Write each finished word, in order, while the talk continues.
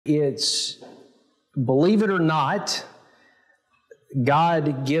It's, believe it or not,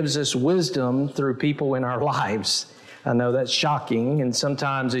 God gives us wisdom through people in our lives. I know that's shocking, and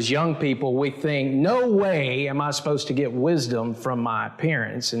sometimes as young people we think, no way am I supposed to get wisdom from my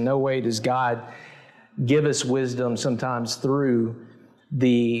parents, and no way does God give us wisdom sometimes through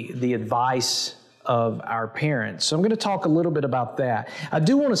the advice of our parents. So I'm going to talk a little bit about that. I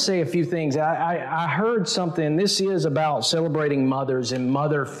do want to say a few things. I heard something. This is about celebrating mothers and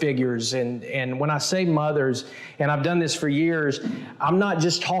mother figures. And when I say mothers, and I've done this for years, I'm not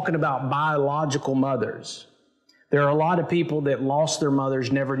just talking about biological mothers. There are a lot of people that lost their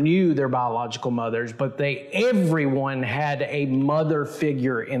mothers, never knew their biological mothers, but everyone had a mother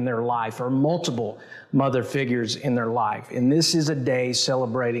figure in their life, or multiple mother figures in their life. And this is a day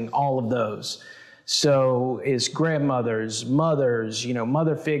celebrating all of those. So it's grandmothers, mothers,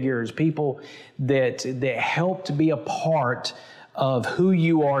 mother figures, people that help to be a part of who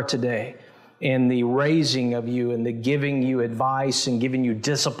you are today, and the raising of you, and the giving you advice and giving you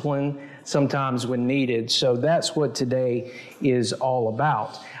discipline sometimes when needed. So that's what today is all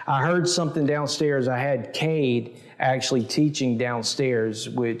about. I heard something downstairs. I had Cade actually teaching downstairs,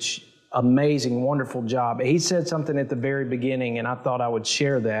 which amazing, wonderful job. He said something at the very beginning, and I thought I would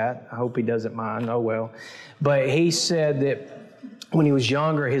share that. I hope he doesn't mind. Oh, well. But he said that when he was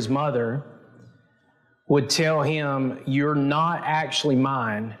younger, his mother would tell him, "You're not actually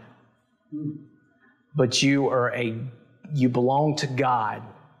mine, but you belong to God.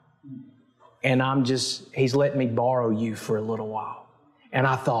 And He's letting me borrow you for a little while." And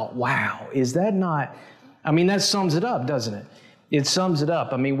I thought, wow, is that not, that sums it up, doesn't it? It sums it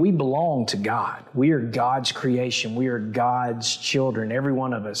up. We belong to God. We are God's creation. We are God's children, every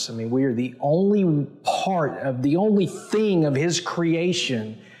one of us. We are the only thing of His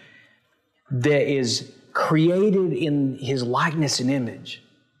creation that is created in His likeness and image.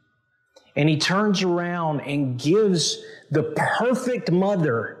 And He turns around and gives the perfect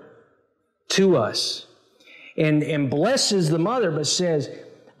mother to us and blesses the mother, but says,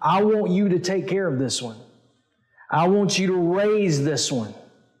 "I want you to take care of this one. I want you to raise this one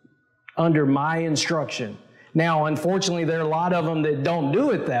under my instruction." Now, unfortunately, there are a lot of them that don't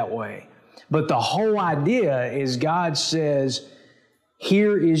do it that way. But the whole idea is God says,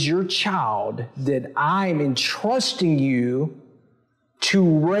 here is your child that I'm entrusting you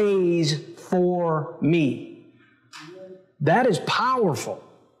to raise for me. That is powerful.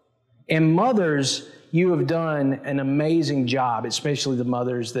 And mothers, you have done an amazing job, especially the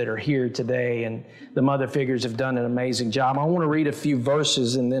mothers that are here today, and the mother figures have done an amazing job. I want to read a few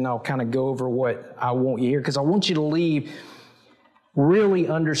verses, and then I'll kind of go over what I want you to hear, because I want you to leave really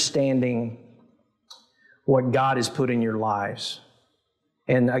understanding what God has put in your lives.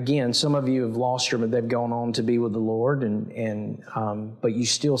 And again, some of you have lost them, they've gone on to be with the Lord, but you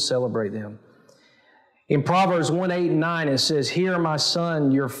still celebrate them. In Proverbs 1:8-9, it says, "Hear, my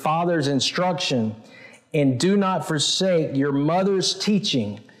son, your father's instruction, and do not forsake your mother's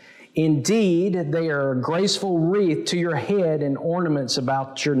teaching. Indeed, they are a graceful wreath to your head and ornaments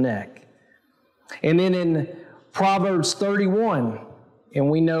about your neck." And then in Proverbs 31, and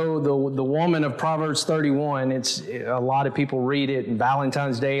we know the woman of Proverbs 31, it's a lot of people read it in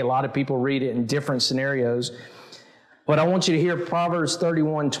Valentine's Day, a lot of people read it in different scenarios. But I want you to hear Proverbs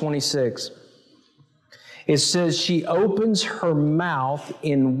 31:26. It says, "She opens her mouth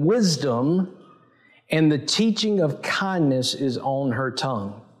in wisdom, and the teaching of kindness is on her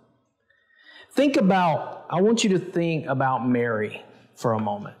tongue." I want you to think about Mary for a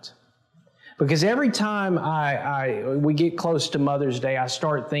moment. Because every time we get close to Mother's Day, I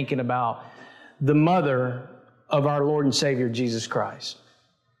start thinking about the mother of our Lord and Savior, Jesus Christ.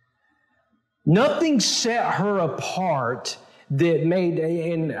 Nothing set her apart that made,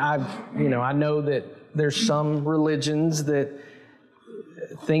 and I know that there's some religions that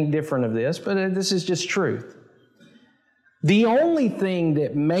think different of this, but this is just truth. The only thing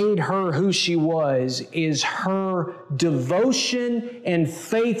that made her who she was is her devotion and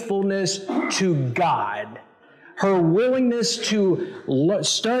faithfulness to God. Her willingness to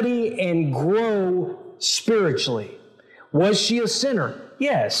study and grow spiritually. Was she a sinner?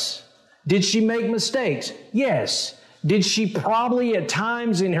 Yes. Did she make mistakes? Yes. Did she probably at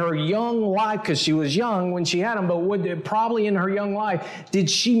times in her young life, because she was young when she had them, but probably in her young life,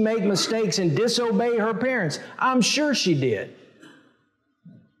 did she make mistakes and disobey her parents? I'm sure she did.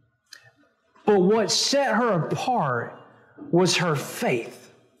 But what set her apart was her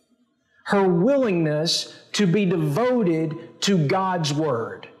faith, her willingness to be devoted to God's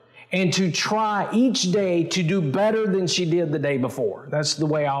Word. and to try each day to do better than she did the day before. That's the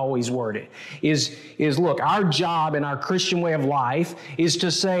way I always word it, is look, our job in our Christian way of life is to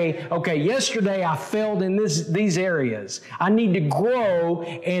say, okay, yesterday I failed in these areas. I need to grow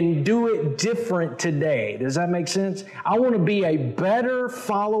and do it different today. Does that make sense? I want to be a better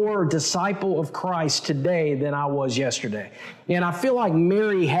follower or disciple of Christ today than I was yesterday. And I feel like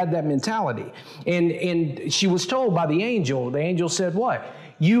Mary had that mentality. And she was told by the angel said what?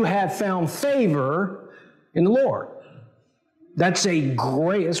 You have found favor in the Lord. That's one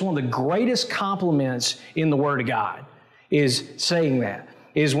of the greatest compliments in the Word of God, is saying that.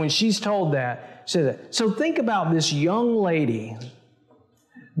 Is when she's told that, say that. So think about this young lady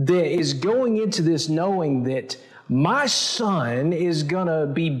that is going into this knowing that my son is going to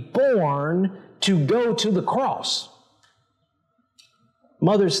be born to go to the cross.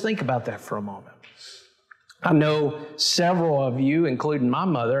 Mothers, think about that for a moment. I know several of you, including my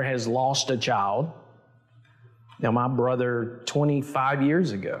mother, has lost a child. Now, my brother, 25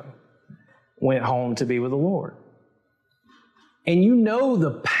 years ago, went home to be with the Lord. And you know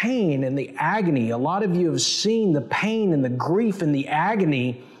the pain and the agony. A lot of you have seen the pain and the grief and the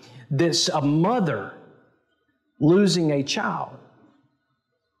agony that's a mother losing a child.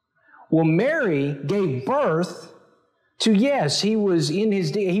 Well, Mary gave birth to, yes, he was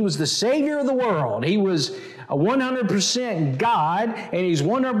the Savior of the world. He was a 100% God, and he's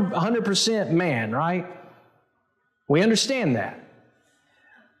 100% man, right? We understand that.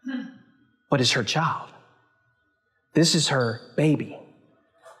 But it's her child. This is her baby.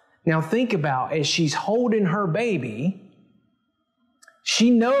 Now think about, as she's holding her baby,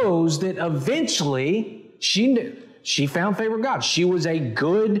 she knows that eventually she found favor with God. She was a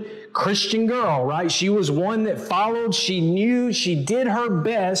good Christian girl, right? She was one that followed. She knew she did her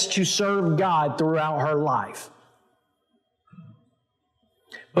best to serve God throughout her life.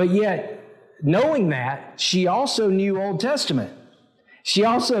 But yet, knowing that, she also knew Old Testament. She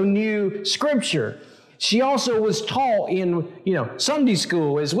also knew Scripture. She also was taught in, Sunday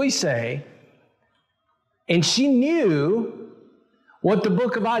school, as we say. And she knew what the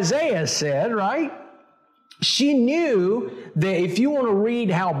book of Isaiah said, right? She knew that if you want to read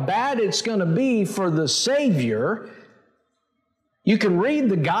how bad it's going to be for the Savior, you can read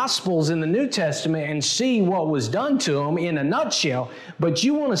the Gospels in the New Testament and see what was done to him in a nutshell, but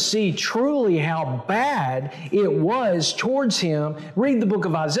you want to see truly how bad it was towards him. Read the book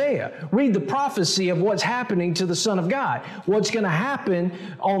of Isaiah. Read the prophecy of what's happening to the Son of God, what's going to happen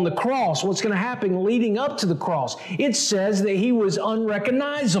on the cross, what's going to happen leading up to the cross. It says that he was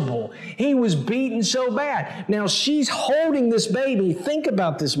unrecognizable. He was beaten so bad. Now, she's holding this baby. Think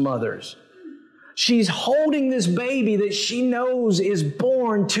about this, mothers. She's holding this baby that she knows is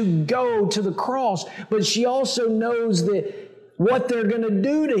born to go to the cross, but she also knows that what they're going to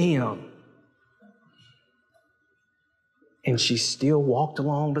do to him. And she still walked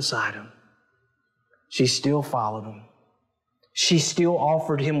along beside him. She still followed him. She still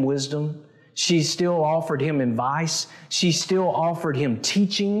offered him wisdom. She still offered him advice. She still offered him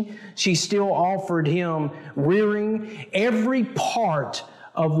teaching. She still offered him rearing. Every part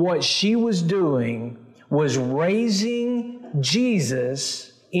of what she was doing was raising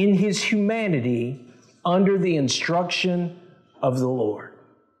Jesus in his humanity under the instruction of the Lord.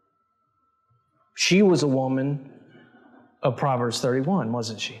 She was a woman of Proverbs 31,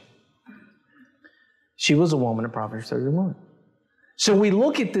 wasn't she? She was a woman of Proverbs 31. So we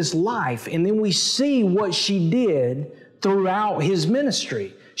look at this life and then we see what she did throughout his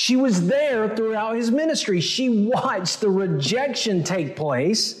ministry. She was there throughout his ministry. She watched the rejection take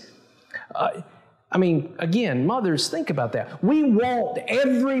place. Again, mothers, think about that. We want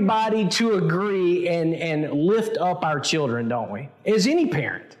everybody to agree and lift up our children, don't we? As any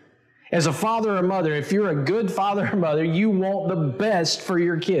parent, as a father or mother, if you're a good father or mother, you want the best for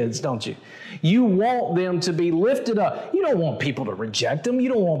your kids, don't you? You want them to be lifted up. You don't want people to reject them. You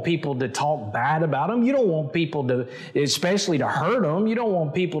don't want people to talk bad about them. You don't want people to, especially to hurt them. You don't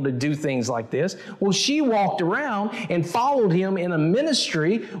want people to do things like this. Well, she walked around and followed him in a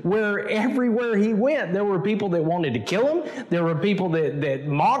ministry where everywhere he went, there were people that wanted to kill him. There were people that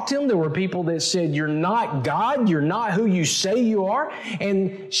mocked him. There were people that said, "You're not God. You're not who you say you are."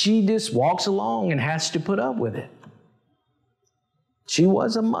 And she just walks along and has to put up with it. She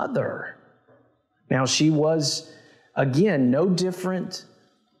was a mother. Now, she was, again, no different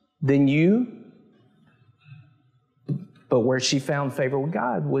than you, but where she found favor with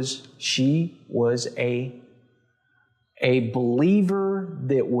God was she was a believer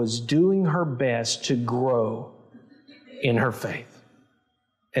that was doing her best to grow in her faith.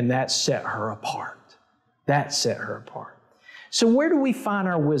 And that set her apart. That set her apart. So where do we find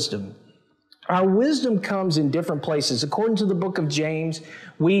our wisdom? Our wisdom comes in different places. According to the book of James,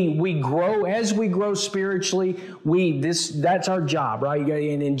 we grow, as we grow spiritually, that's our job, right?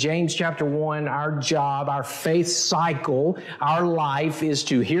 And in James chapter 1, our job, our faith cycle, our life is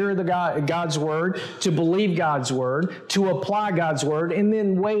to hear God's word, to believe God's word, to apply God's word, and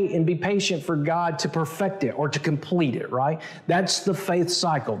then wait and be patient for God to perfect it or to complete it, right? That's the faith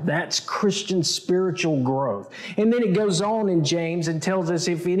cycle. That's Christian spiritual growth. And then it goes on in James and tells us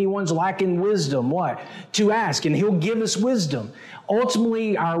if anyone's lacking wisdom, what? To ask, and He'll give us wisdom.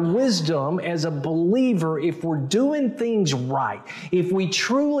 Ultimately, our wisdom as a believer, if we're doing things right, if we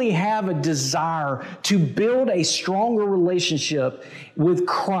truly have a desire to build a stronger relationship with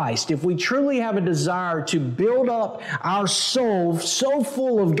Christ, if we truly have a desire to build up our soul so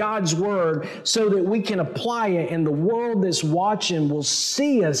full of God's Word so that we can apply it and the world that's watching will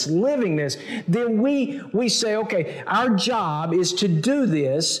see us living this, then we say, okay, our job is to do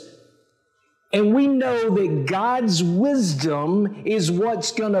this. And we know that God's wisdom is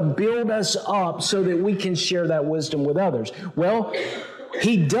what's going to build us up so that we can share that wisdom with others. Well,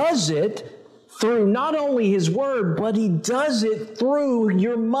 He does it through not only His Word, but He does it through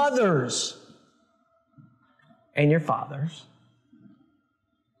your mothers and your fathers.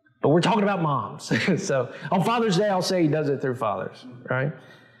 But we're talking about moms. So on Father's Day, I'll say He does it through fathers, right?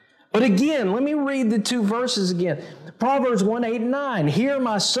 But again, let me read the two verses again. Proverbs 1:8-9. Hear,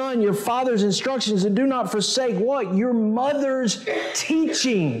 my son, your father's instructions, and do not forsake what? Your mother's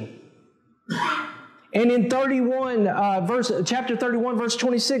teaching. And in chapter 31, verse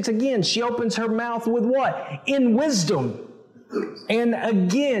 26, again, she opens her mouth with what? In wisdom. And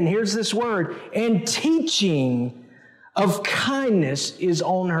again, here's this word, and teaching of kindness is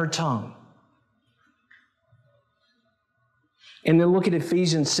on her tongue. And then look at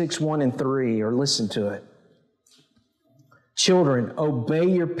Ephesians 6:1-3, or listen to it. Children, obey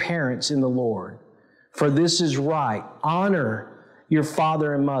your parents in the Lord, for this is right. Honor your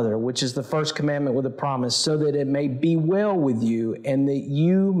father and mother, which is the first commandment with a promise, so that it may be well with you and that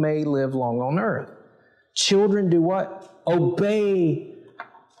you may live long on earth. Children, do what? Obey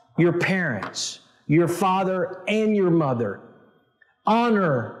your parents, your father and your mother.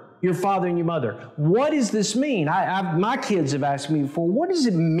 Honor your father and your mother. What does this mean? My kids have asked me before, what does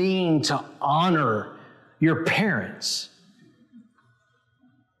it mean to honor your parents?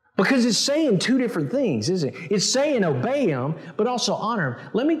 Because it's saying two different things, isn't it? It's saying obey them, but also honor them.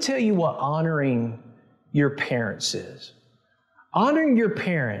 Let me tell you what honoring your parents is. Honoring your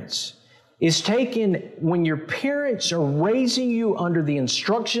parents is taking when your parents are raising you under the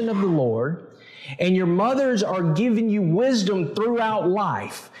instruction of the Lord, and your mothers are giving you wisdom throughout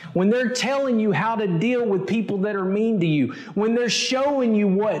life, when they're telling you how to deal with people that are mean to you, when they're showing you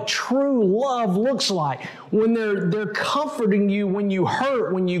what true love looks like, when they're comforting you when you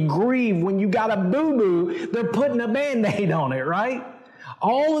hurt, when you grieve, when you got a boo-boo, they're putting a Band-Aid on it, right?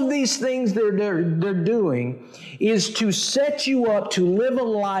 All of these things they're doing is to set you up to live a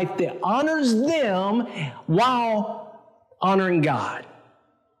life that honors them while honoring God.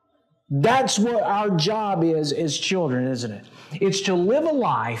 That's what our job is as children, isn't it? It's to live a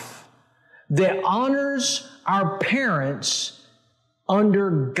life that honors our parents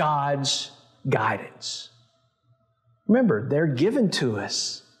under God's guidance. Remember, they're given to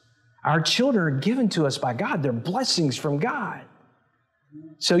us. Our children are given to us by God. They're blessings from God.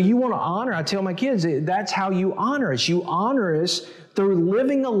 So you want to honor, I tell my kids, that's how you honor us. You honor us through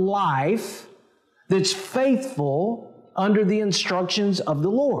living a life that's faithful under the instructions of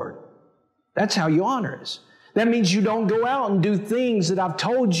the Lord. That's how you honor us. That means you don't go out and do things that I've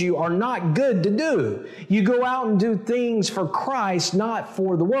told you are not good to do. You go out and do things for Christ, not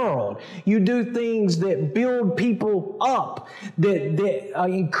for the world. You do things that build people up, that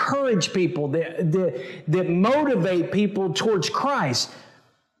encourage people, that motivate people towards Christ,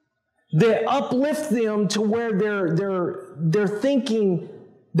 that uplift them to where they're thinking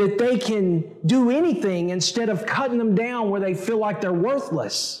that they can do anything instead of cutting them down where they feel like they're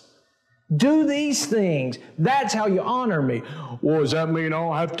worthless. Do these things. That's how you honor me. Well, does that mean I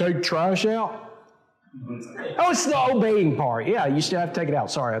don't have to take trash out? Oh, it's the obeying part. Yeah, you still have to take it out.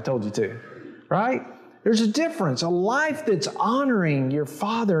 Sorry, I told you to. Right? There's a difference. A life that's honoring your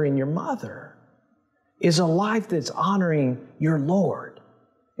father and your mother is a life that's honoring your Lord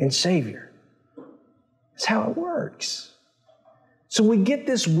and Savior. That's how it works. So we get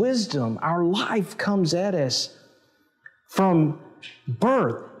this wisdom. Our life comes at us from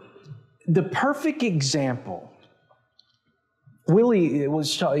birth. The perfect example, Willie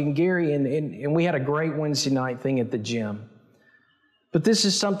was talking, Gary, and we had a great Wednesday night thing at the gym. But this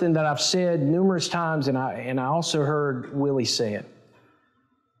is something that I've said numerous times, and I also heard Willie say it.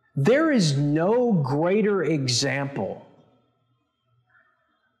 There is no greater example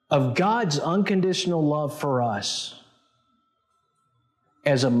of God's unconditional love for us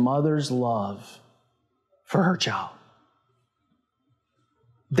as a mother's love for her child.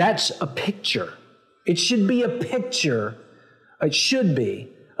 That's a picture. It should be a picture. It should be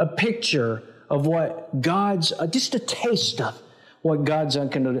a picture of what God's, just a taste of what God's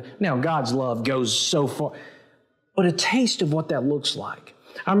unconditional. Now, God's love goes so far, but a taste of what that looks like.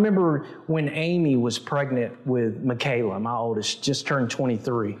 I remember when Amy was pregnant with Michaela, my oldest, just turned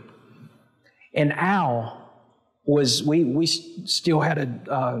 23. And Al was, we still had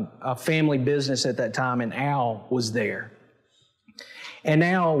a family business at that time, and Al was there. And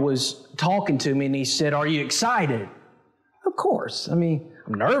Al was talking to me, and he said, "Are you excited?" Of course. I mean,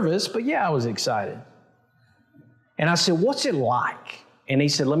 I'm nervous, but yeah, I was excited. And I said, "What's it like?" And he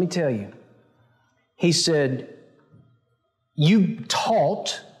said, "Let me tell you." He said, "You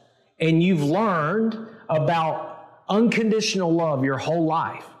taught and you've learned about unconditional love your whole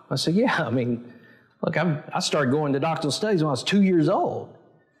life." I said, "Yeah, I mean, look, I started going to doctoral studies when I was 2 years old." I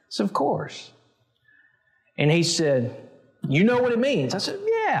said, "Of course." And he said, "You know what it means?" I said,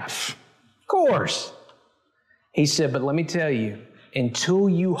 "Yeah, of course." He said, "But let me tell you, until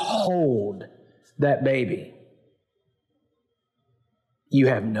you hold that baby, you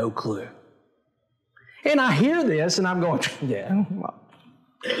have no clue." And I hear this and I'm going, yeah, well,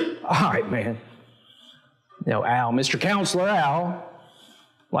 all right, man. You know, Al, Mr. Counselor Al,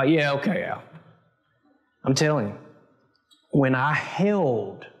 like, yeah, okay, Al. I'm telling you, when I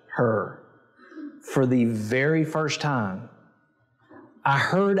held her for the very first time, I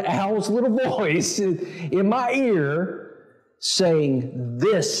heard Al's little voice in my ear saying,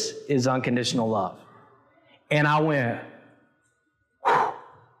 "This is unconditional love." And I went,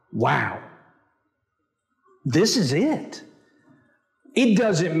 wow, this is it. It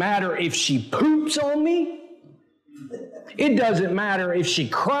doesn't matter if she poops on me. It doesn't matter if she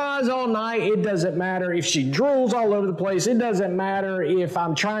cries all night. It doesn't matter if she drools all over the place. It doesn't matter if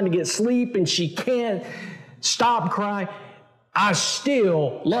I'm trying to get sleep and she can't stop crying. I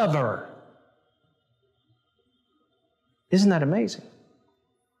still love her. Isn't that amazing?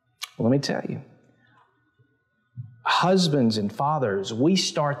 Well, let me tell you. Husbands and fathers, we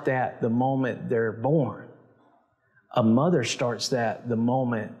start that the moment they're born. A mother starts that the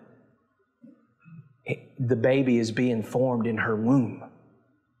moment the baby is being formed in her womb.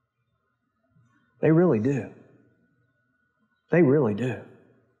 They really do. They really do.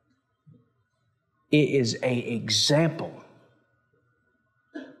 It is an example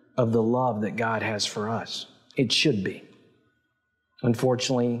of the love that God has for us. It should be.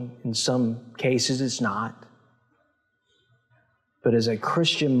 Unfortunately, in some cases, it's not. But as a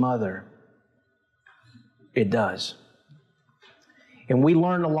Christian mother, it does. And we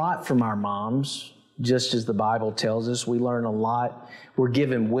learn a lot from our moms, just as the Bible tells us. We learn a lot. We're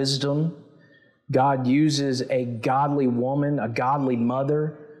given wisdom. God uses a godly woman, a godly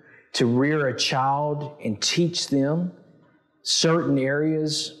mother, to rear a child and teach them certain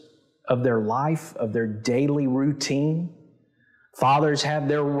areas of their life, of their daily routine. Fathers have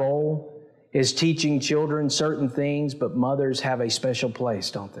their role as teaching children certain things, but mothers have a special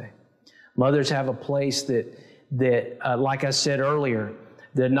place, don't they? Mothers have a place that like I said earlier,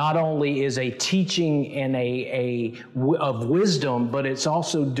 that not only is a teaching and of wisdom, but it's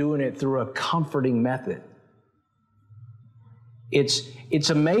also doing it through a comforting method. It's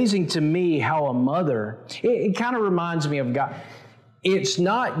amazing to me how a mother, it kind of reminds me of God. It's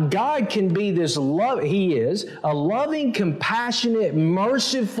not, God can be this love, He is a loving, compassionate,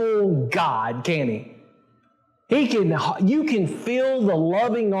 merciful God, can He? You can feel the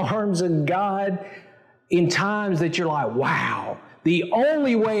loving arms of God in times that you're like, wow, the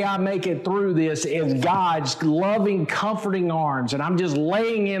only way I make it through this is God's loving, comforting arms, and I'm just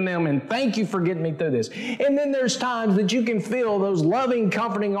laying in them, and thank you for getting me through this. And then there's times that you can feel those loving,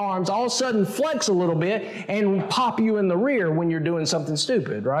 comforting arms all of a sudden flex a little bit and pop you in the rear when you're doing something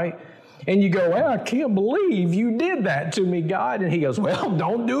stupid, right? And you go, well, I can't believe you did that to me, God. And He goes, well,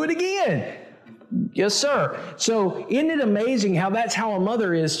 don't do it again. Yes, sir. So isn't it amazing how that's how a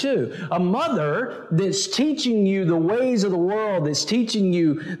mother is too? A mother that's teaching you the ways of the world, that's teaching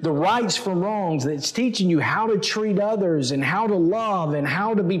you the rights from wrongs, that's teaching you how to treat others and how to love and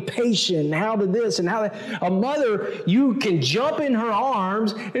how to be patient and how to this and how that. A mother, you can jump in her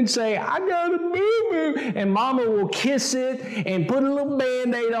arms and say, I got a boo-boo. And mama will kiss it and put a little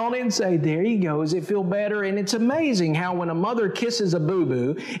Band-Aid on it and say, there you go. Does it feel better? And it's amazing how when a mother kisses a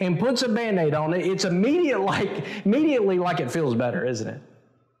boo-boo and puts a Band-Aid on it, it it's immediately like it feels better, isn't it?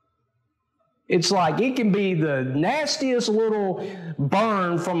 It's like it can be the nastiest little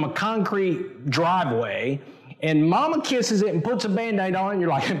burn from a concrete driveway, and mama kisses it and puts a Band-Aid on it, and you're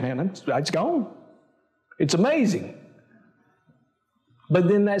like, man, it's gone. It's amazing. But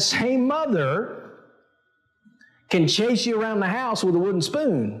then that same mother can chase you around the house with a wooden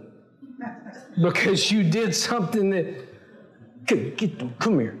spoon because you did something that,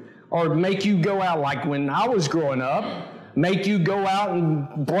 come here, or make you go out like when I was growing up, make you go out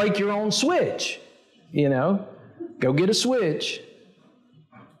and break your own switch, go get a switch.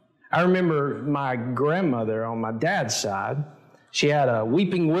 I remember my grandmother on my dad's side, she had a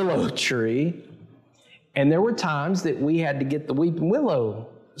weeping willow tree, and there were times that we had to get the weeping willow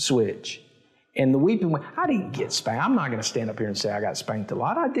switch. And I didn't get spanked. I'm not going to stand up here and say I got spanked a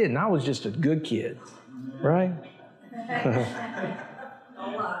lot. I didn't. I was just a good kid, right?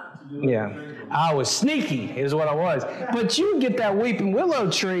 Yeah, I was sneaky is what I was. But you get that weeping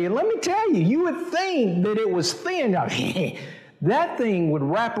willow tree, and let me tell you, you would think that it was thin. That thing would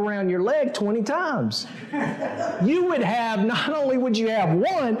wrap around your leg 20 times. You would have, not only would you have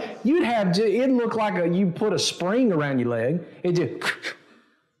one, you'd have, it looked like you put a spring around your leg. It just,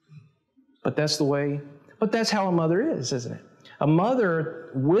 but that's how a mother is, isn't it? A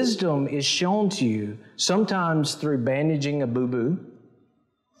mother, wisdom is shown to you sometimes through bandaging a boo-boo.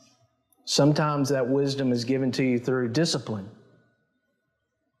 Sometimes that wisdom is given to you through discipline.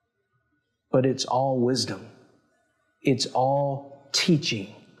 But it's all wisdom. It's all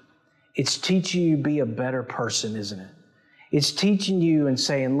teaching. It's teaching you to be a better person, isn't it? It's teaching you and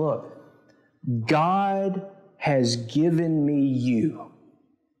saying, look, God has given me you.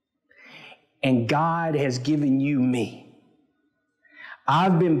 And God has given you me.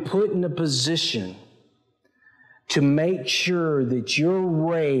 I've been put in a position to make sure that you're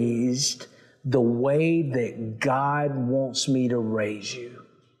raised the way that God wants me to raise you.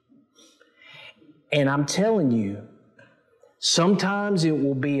 And I'm telling you, sometimes it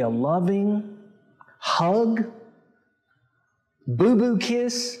will be a loving hug, boo-boo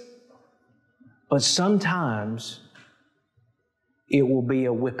kiss, but sometimes it will be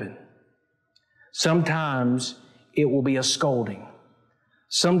a whipping. Sometimes it will be a scolding.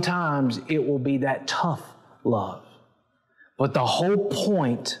 Sometimes it will be that tough love. But the whole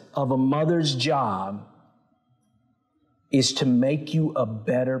point of a mother's job is to make you a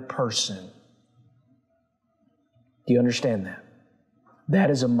better person. Do you understand that? That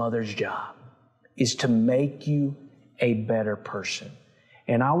is a mother's job, is to make you a better person.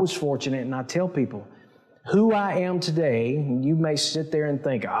 And I was fortunate, and I tell people, who I am today, and you may sit there and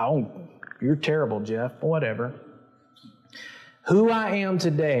think, oh, you're terrible, Jeff, whatever. Who I am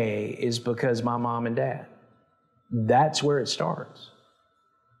today is because my mom and dad. That's where it starts.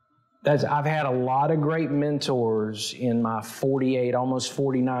 I've had a lot of great mentors in my 48, almost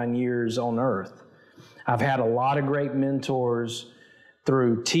 49 years on earth. I've had a lot of great mentors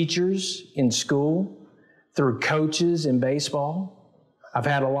through teachers in school, through coaches in baseball. I've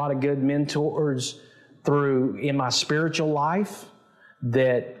had a lot of good mentors in my spiritual life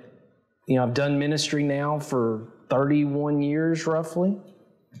that, I've done ministry now for 31 years roughly.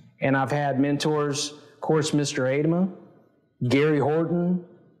 And I've had mentors, of course, Mr. Adama, Gary Horton,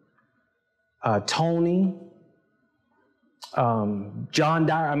 Tony, John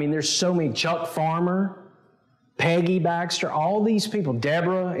Dyer. There's so many, Chuck Farmer, Peggy Baxter, all these people,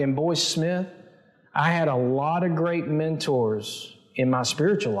 Deborah and Boyce Smith. I had a lot of great mentors in my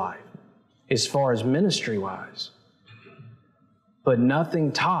spiritual life as far as ministry-wise. But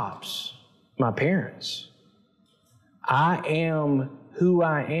nothing tops my parents. I am who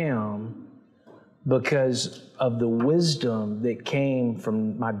I am because of the wisdom that came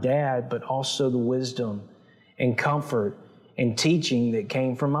from my dad, but also the wisdom and comfort and teaching that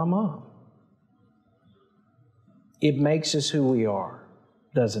came from my mom. It makes us who we are,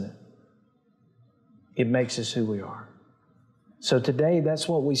 doesn't it? It makes us who we are. So today, that's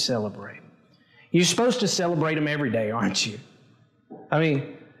what we celebrate. You're supposed to celebrate them every day, aren't you?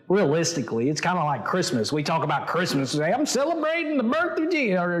 Realistically, it's kind of like Christmas. We talk about Christmas and say, I'm celebrating the birth of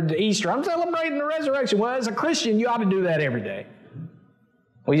Jesus, or Easter. I'm celebrating the resurrection. Well, as a Christian, you ought to do that every day.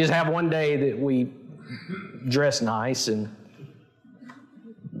 We just have one day that we dress nice and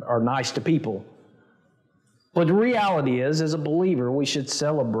are nice to people. But the reality is, as a believer, we should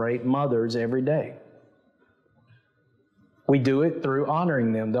celebrate mothers every day. We do it through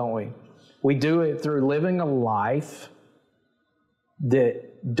honoring them, don't we? We do it through living a life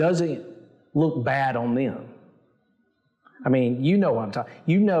that doesn't look bad on them. You know what I'm talking.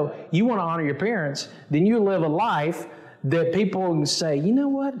 You want to honor your parents, then you live a life that people can say, you know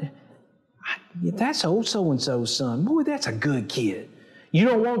what? Yeah, that's old so-and-so's son. Boy, that's a good kid. You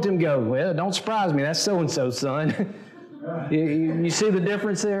don't want them to go, well, don't surprise me, that's so-and-so's son. you see the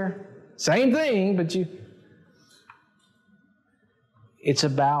difference there? Same thing, but it's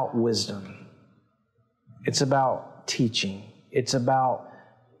about wisdom. It's about teaching. It's about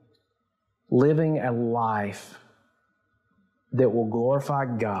living a life that will glorify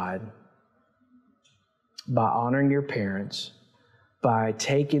God by honoring your parents, by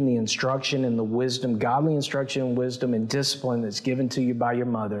taking the instruction and the wisdom, godly instruction and wisdom and discipline that's given to you by your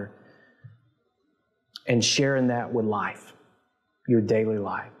mother, and sharing that with life, your daily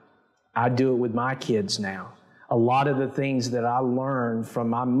life. I do it with my kids now. A lot of the things that I learned from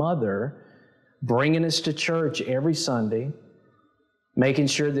my mother, bringing us to church every Sunday, making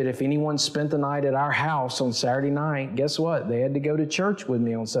sure that if anyone spent the night at our house on Saturday night, guess what? They had to go to church with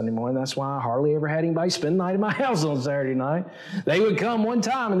me on Sunday morning. That's why I hardly ever had anybody spend the night at my house on Saturday night. They would come one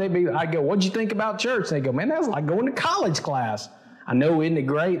time and I'd go, what'd you think about church? They go, man, that was like going to college class. I know, isn't it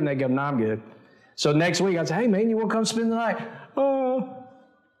great? And they go, no, I'm good. So next week I'd say, hey man, you want to come spend the night? Well,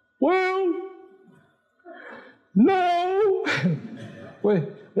 no. Wait,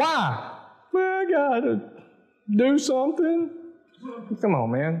 why? Well, I gotta do something. Come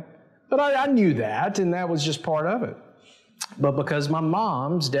on, man. But I knew that, and that was just part of it. But because my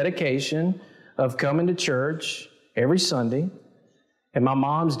mom's dedication of coming to church every Sunday, and my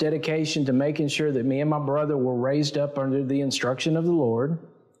mom's dedication to making sure that me and my brother were raised up under the instruction of the Lord,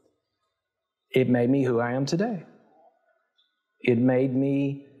 it made me who I am today. It made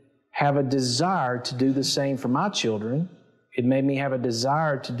me have a desire to do the same for my children. It made me have a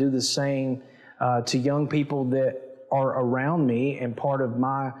desire to do the same to young people that are around me and part of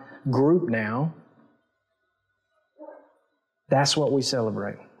my group now. That's what we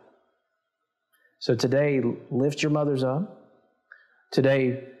celebrate. So today, lift your mothers up.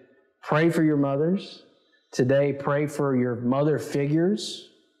 Today, pray for your mothers. Today, pray for your mother figures.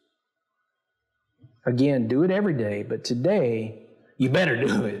 Again, do it every day, but today, you better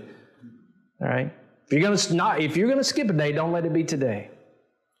do it. All right? If you're gonna skip a day, don't let it be today.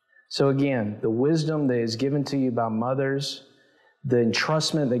 So again, the wisdom that is given to you by mothers, the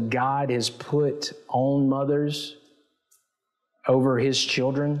entrustment that God has put on mothers over His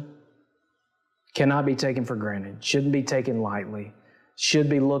children cannot be taken for granted, shouldn't be taken lightly, should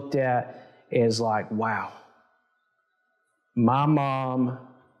be looked at as like, wow, my mom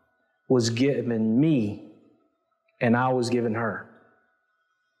was given me and I was given her.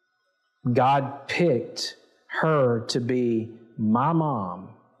 God picked her to be my mom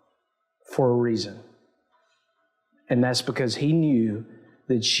for a reason. And that's because He knew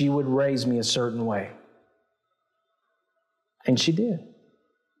that she would raise me a certain way. And she did.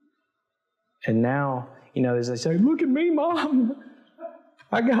 And now, as they say, look at me, Mom.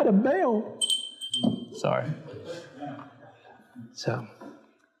 I got a bell. Sorry. So,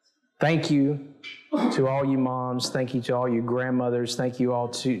 thank you to all you moms. Thank you to all you grandmothers. Thank you all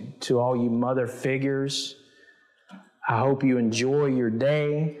to all you mother figures. I hope you enjoy your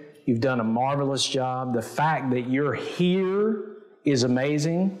day. You've done a marvelous job. The fact that you're here is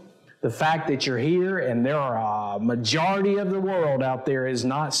amazing. The fact that you're here and there are a majority of the world out there is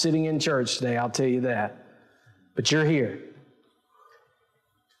not sitting in church today, I'll tell you that. But you're here.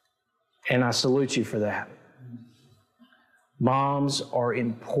 And I salute you for that. Moms are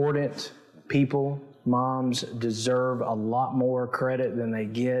important people. Moms deserve a lot more credit than they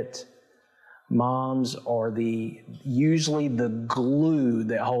get. Moms are usually the glue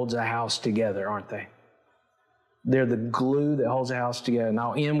that holds a house together, aren't they? They're the glue that holds a house together. And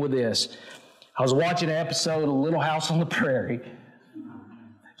I'll end with this. I was watching an episode of Little House on the Prairie.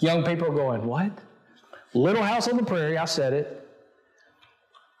 Young people are going, what? Little House on the Prairie, I said it.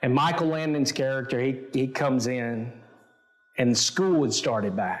 And Michael Landon's character, he comes in, and school had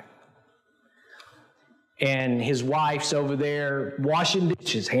started back. And his wife's over there washing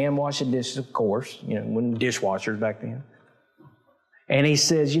dishes, hand washing dishes, of course, when dishwashers back then. And he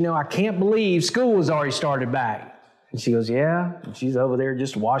says, I can't believe school has already started back. And she goes, yeah. And she's over there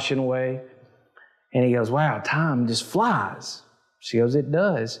just washing away. And he goes, wow, time just flies. She goes, it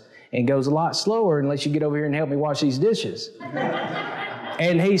does. And it goes a lot slower unless you get over here and help me wash these dishes.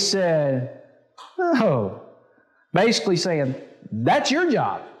 And he said, oh, basically saying, that's your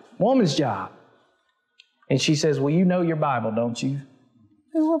job, woman's job. And she says, well, you know your Bible, don't you?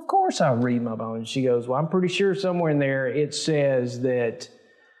 And, well, of course I read my Bible. And she goes, well, I'm pretty sure somewhere in there it says that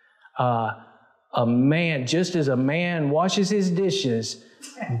a man, just as a man washes his dishes,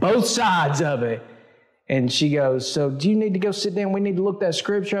 both sides of it. And she goes, so do you need to go sit down? We need to look that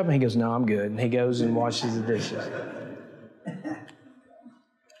scripture up. And he goes, no, I'm good. And he goes and washes the dishes.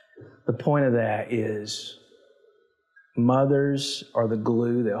 The point of that is mothers are the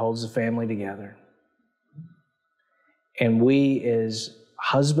glue that holds the family together. And we as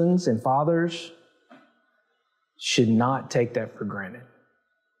husbands and fathers should not take that for granted.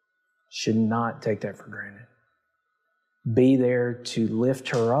 Should not take that for granted. Be there to lift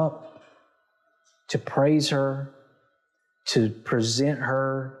her up, to praise her, to present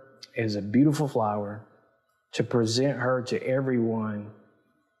her as a beautiful flower, to present her to everyone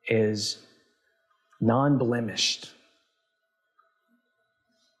as non-blemished.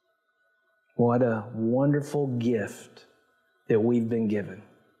 What a wonderful gift that we've been given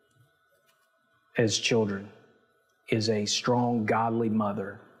as children, is a strong, godly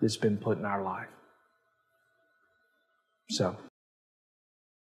mother that's been put in our life. So